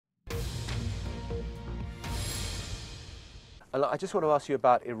And I just want to ask you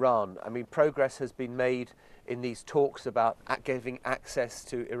about Iran. I mean, progress has been made in these talks about giving access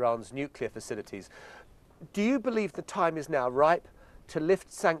to Iran's nuclear facilities. Do you believe the time is now ripe to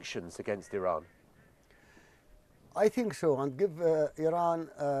lift sanctions against Iran? I think so, and give Iran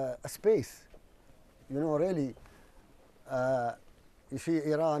a space. You know, really, you see,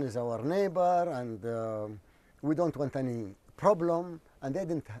 Iran is our neighbor, and we don't want any problem, and they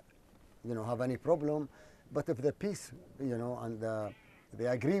didn't, have any problem. But if the peace, and they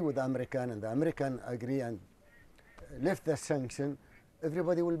agree with the American, and the American agree and lift the sanction,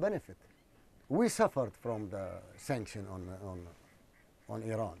 everybody will benefit. We suffered from the sanction on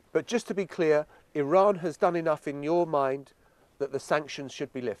Iran. But just to be clear, Iran has done enough in your mind that the sanctions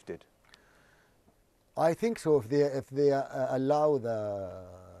should be lifted? I think so. If they allow the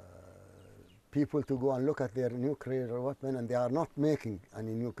people to go and look at their nuclear weapon, and they are not making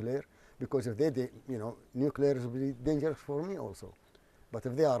any nuclear, because if they, nuclear is very dangerous for me also. But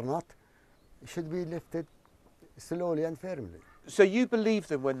if they are not, it should be lifted slowly and firmly. So you believe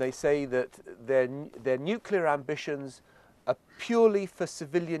them when they say that their nuclear ambitions are purely for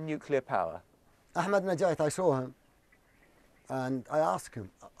civilian nuclear power? Ahmed Najat, I saw him, and I asked him,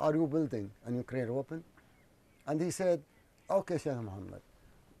 are you building a nuclear weapon? And he said, okay, Sheikh Mohammed,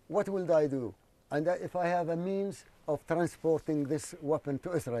 what will I do? And if I have a means of transporting this weapon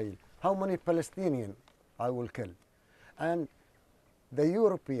to Israel, how many Palestinians I will kill? And the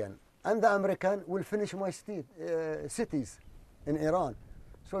European and the American will finish my cities in Iran.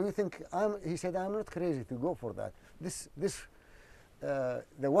 So you think, he said, I'm not crazy to go for that.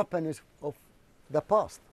 The weapon is of the past.